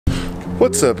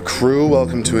What's up, crew?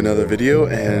 Welcome to another video,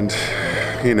 and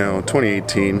you know,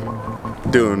 2018,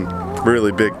 doing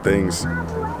really big things,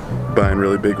 buying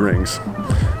really big rings,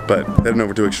 but heading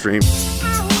over to Extreme.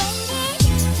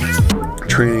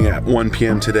 Training at 1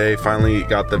 p.m. today. Finally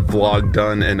got the vlog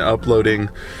done and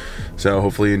uploading, so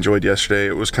hopefully you enjoyed yesterday.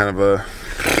 It was kind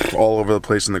of all over the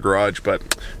place in the garage,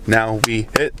 but now we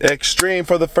hit Extreme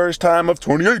for the first time of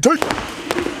 2018.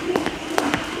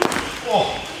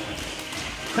 Oh.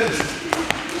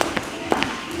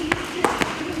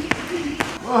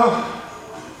 Oh.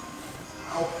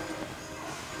 Ow.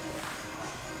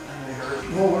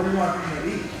 Well, what do you want me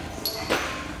to eat?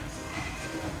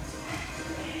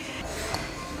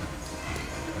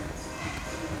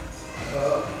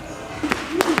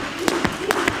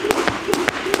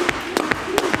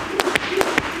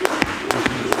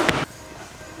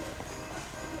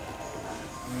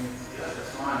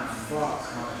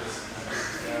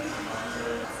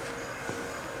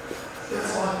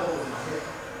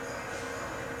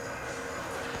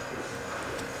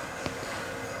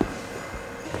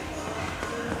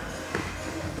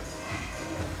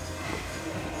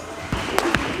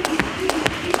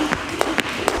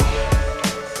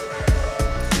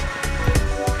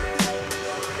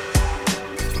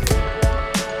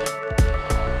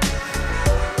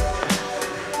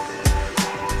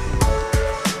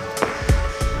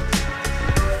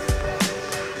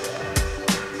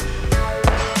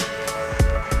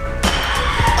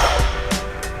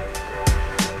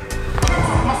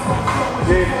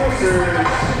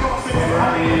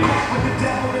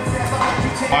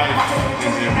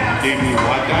 Gave me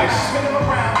white dice.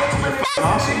 They're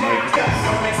awesome,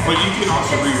 but you can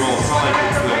also re-roll. It's not like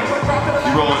it's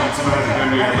you roll it and someone has a gun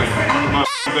to you, like,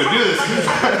 I'm gonna do this.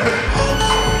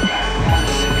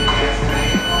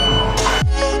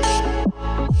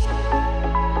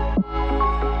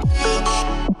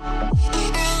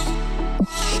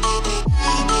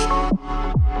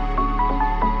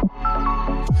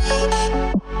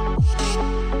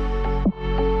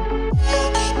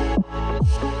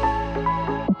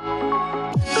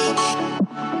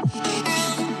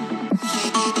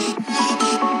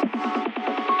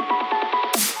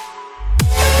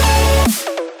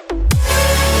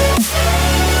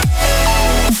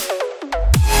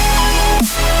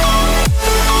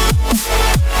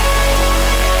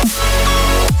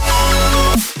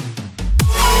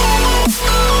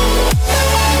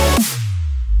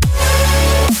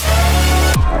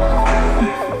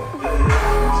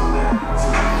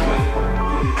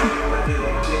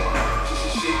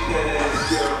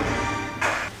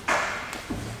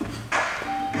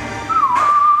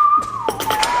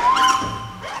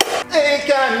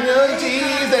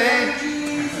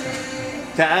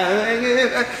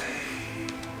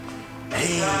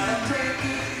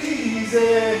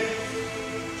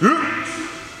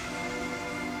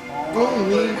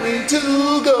 Only way to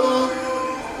go.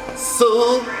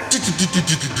 So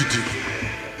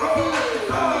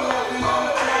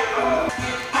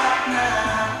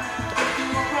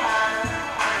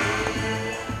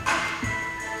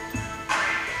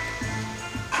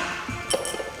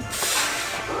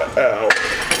ow.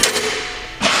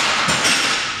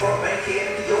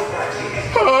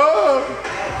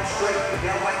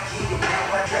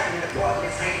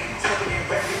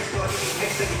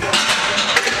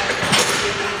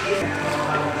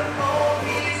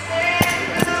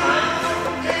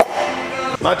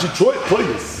 Not Detroit,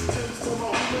 please.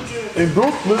 In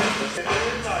Brooklyn.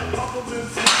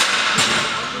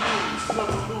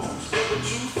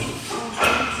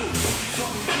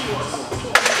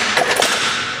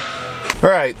 All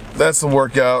right, that's the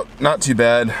workout. Not too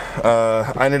bad.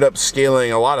 I ended up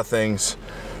scaling a lot of things.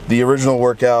 The original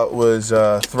workout was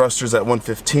thrusters at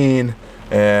 115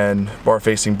 and bar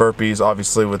facing burpees,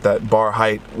 obviously with that bar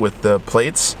height with the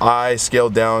plates. I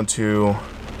scaled down to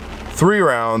 3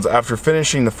 rounds. After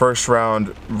finishing the first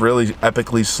round really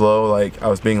epically slow, like I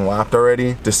was being lapped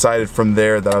already, decided from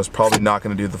there that I was probably not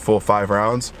going to do the full 5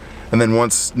 rounds. And then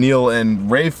once Neil and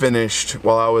Ray finished,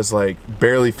 while I was like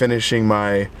barely finishing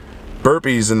my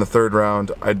burpees in the 3rd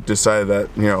round, I decided that,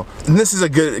 you know, and this is a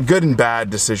good and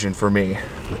bad decision for me.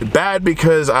 Bad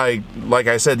because like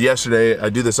I said yesterday, I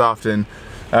do this often.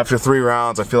 After 3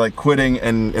 rounds, I feel like quitting,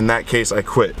 and in that case, I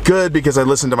quit. Good, because I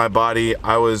listened to my body.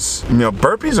 I was, you know,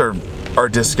 burpees are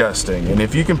disgusting, and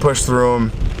if you can push through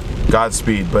them,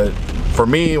 Godspeed. But for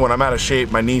me, when I'm out of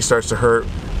shape, my knee starts to hurt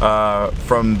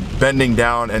from bending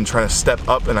down and trying to step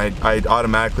up, and I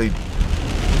automatically,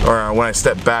 or when I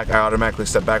step back, I automatically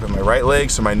step back with my right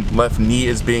leg, so my left knee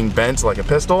is being bent like a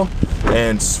pistol,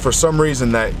 and for some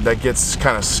reason that gets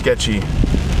kind of sketchy.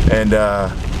 And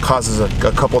causes a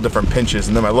couple different pinches,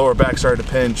 and then my lower back started to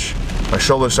pinch, my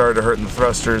shoulder started to hurt in the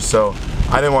thrusters, so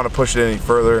I didn't want to push it any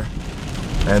further,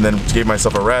 and then gave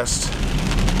myself a rest.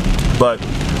 But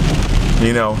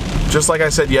you know, just like I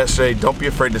said yesterday, don't be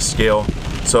afraid to scale.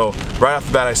 So right off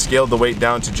the bat, I scaled the weight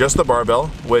down to just the barbell,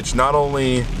 which not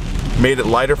only made it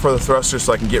lighter for the thruster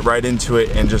so I can get right into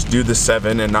it and just do the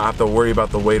 7 and not have to worry about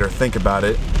the weight or think about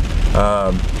it.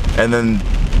 And then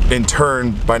in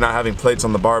turn, by not having plates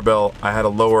on the barbell, I had a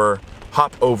lower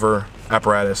hop over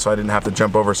apparatus, so I didn't have to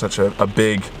jump over such a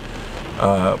big,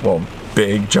 well,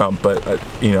 big jump, but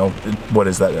you know, what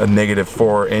is that, a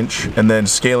 -4 inch? And then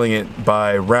scaling it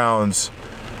by rounds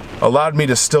allowed me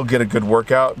to still get a good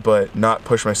workout, but not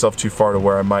push myself too far to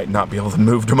where I might not be able to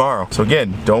move tomorrow. So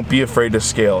again, don't be afraid to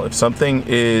scale. If something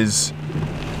is,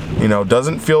 you know,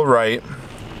 doesn't feel right,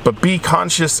 but be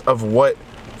conscious of what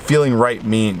feeling right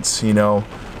means, you know.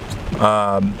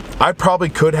 I probably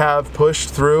could have pushed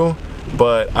through,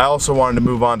 but I also wanted to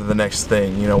move on to the next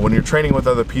thing. You know, when you're training with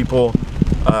other people,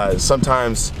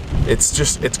 sometimes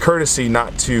it's courtesy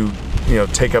not to, you know,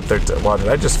 take up their, wow, did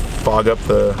I just fog up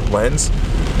the lens?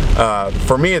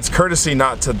 For me, it's courtesy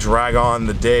not to drag on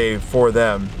the day for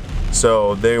them.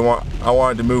 So I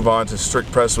wanted to move on to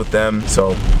strict press with them.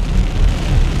 So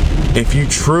if you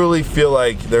truly feel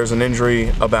like there's an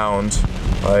injury abound,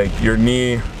 like your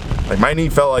knee, like my knee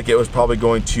felt like it was probably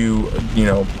going to, you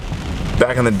know,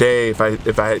 back in the day, if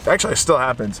I actually, it still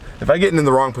happens. If I get in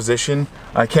the wrong position,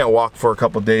 I can't walk for a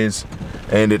couple days,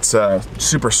 and it's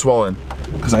super swollen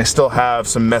because I still have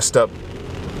some messed up.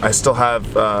 Spots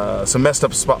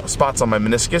on my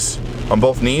meniscus on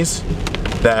both knees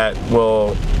that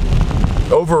will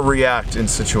overreact in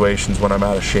situations when I'm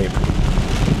out of shape.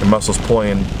 The muscles pulling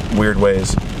in weird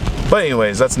ways. But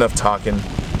anyways, that's enough talking.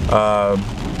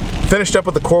 Finished up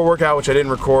with the core workout, which I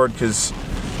didn't record because,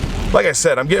 like I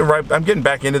said, I'm getting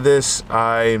back into this.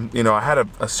 You know, I had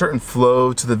a certain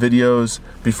flow to the videos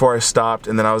before I stopped,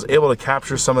 and then I was able to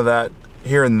capture some of that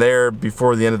here and there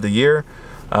before the end of the year.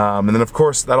 And then of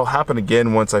course that'll happen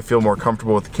again once I feel more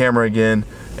comfortable with the camera again,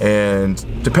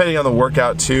 and depending on the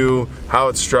workout too, how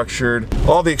it's structured,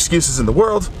 all the excuses in the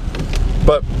world,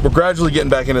 but we're gradually getting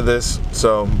back into this,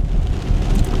 so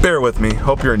bear with me.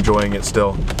 Hope you're enjoying it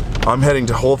still. I'm heading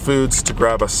to Whole Foods to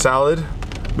grab a salad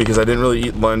because I didn't really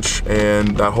eat lunch,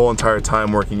 and that whole entire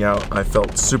time working out I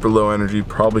felt super low energy,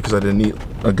 probably because I didn't eat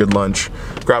a good lunch.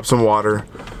 Grab some water,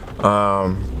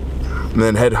 and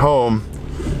then head home,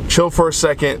 chill for a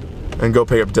second, and go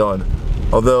pick up Dylan.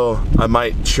 Although I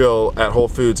might chill at Whole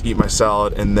Foods, eat my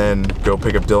salad, and then go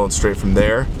pick up Dylan straight from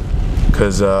there,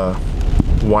 because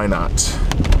why not?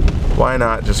 Why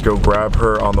not just go grab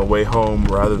her on the way home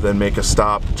rather than make a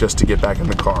stop just to get back in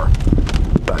the car?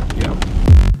 But yeah.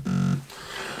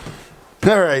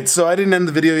 Alright, so I didn't end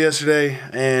the video yesterday,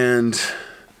 and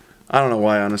I don't know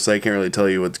why, honestly. I can't really tell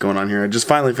you what's going on here. I just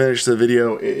finally finished the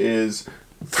video. It is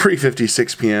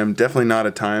 3:56 p.m. Definitely not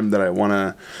a time that I want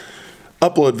to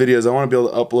upload videos. I want to be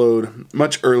able to upload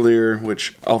much earlier,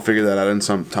 which I'll figure that out in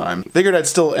some time. Figured I'd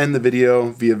still end the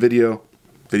video via video,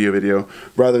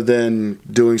 rather than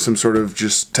doing some sort of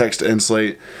just text end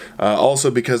slate.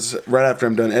 Also because right after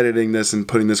I'm done editing this and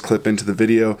putting this clip into the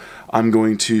video, I'm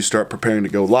going to start preparing to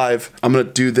go live. I'm going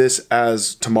to do this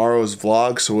as tomorrow's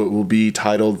vlog, so it will be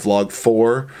titled Vlog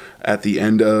 4 at the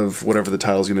end of whatever the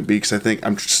title is going to be, because I think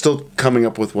I'm still coming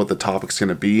up with what the topic's going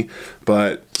to be.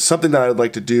 But something that I would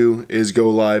like to do is go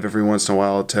live every once in a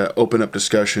while to open up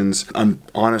discussions. I'm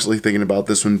honestly thinking about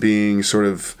this one being sort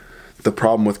of the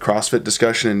problem with CrossFit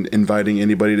discussion, and inviting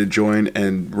anybody to join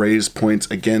and raise points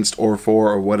against or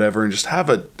for or whatever, and just have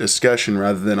a discussion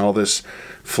rather than all this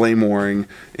flame warring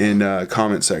in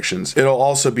comment sections. It'll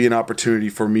also be an opportunity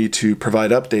for me to provide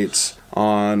updates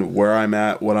on where I'm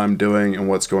at, what I'm doing, and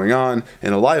what's going on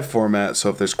in a live format,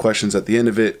 so if there's questions at the end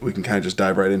of it, we can kind of just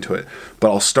dive right into it. But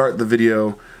I'll start the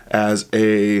video as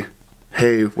a,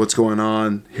 hey, what's going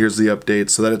on, here's the update,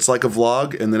 so that it's like a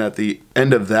vlog, and then at the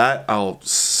end of that I'll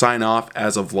sign off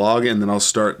as a vlog, and then I'll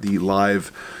start the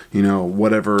live, you know,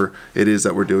 whatever it is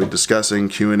that we're doing, discussing,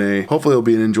 Q&A. Hopefully it'll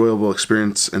be an enjoyable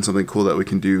experience and something cool that we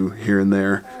can do here and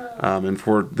there. And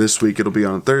for this week it'll be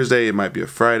on Thursday, it might be a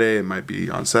Friday, it might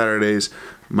be on Saturdays,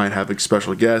 might have a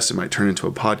special guest, it might turn into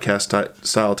a podcast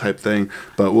style type thing,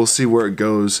 but we'll see where it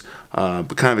goes.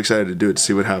 But kind of excited to do it, to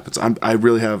see what happens. I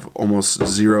really have almost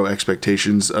zero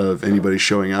expectations of anybody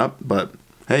showing up, but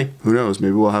hey, who knows,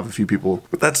 maybe we'll have a few people.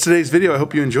 But that's today's video. I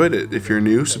hope you enjoyed it. If you're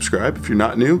new, subscribe. If you're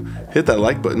not new, hit that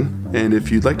like button. And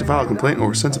if you'd like to file a complaint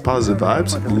or sense of positive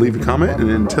vibes, leave a comment. And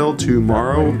until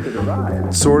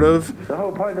tomorrow, sort of,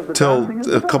 till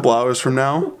a couple hours from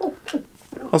now,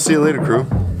 I'll see you later, crew.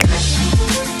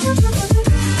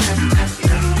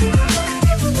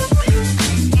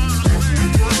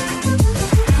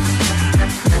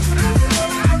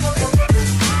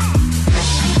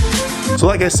 So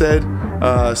like I said,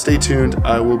 stay tuned.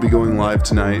 I will be going live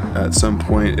tonight at some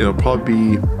point. It'll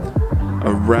probably be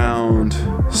around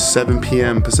 7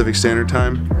 p.m. Pacific Standard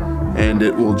Time, and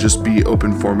it will just be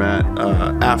open format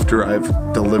after I've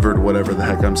delivered whatever the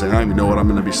heck I'm saying. I don't even know what I'm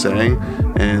going to be saying,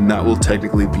 and that will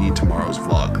technically be tomorrow's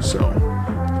vlog. So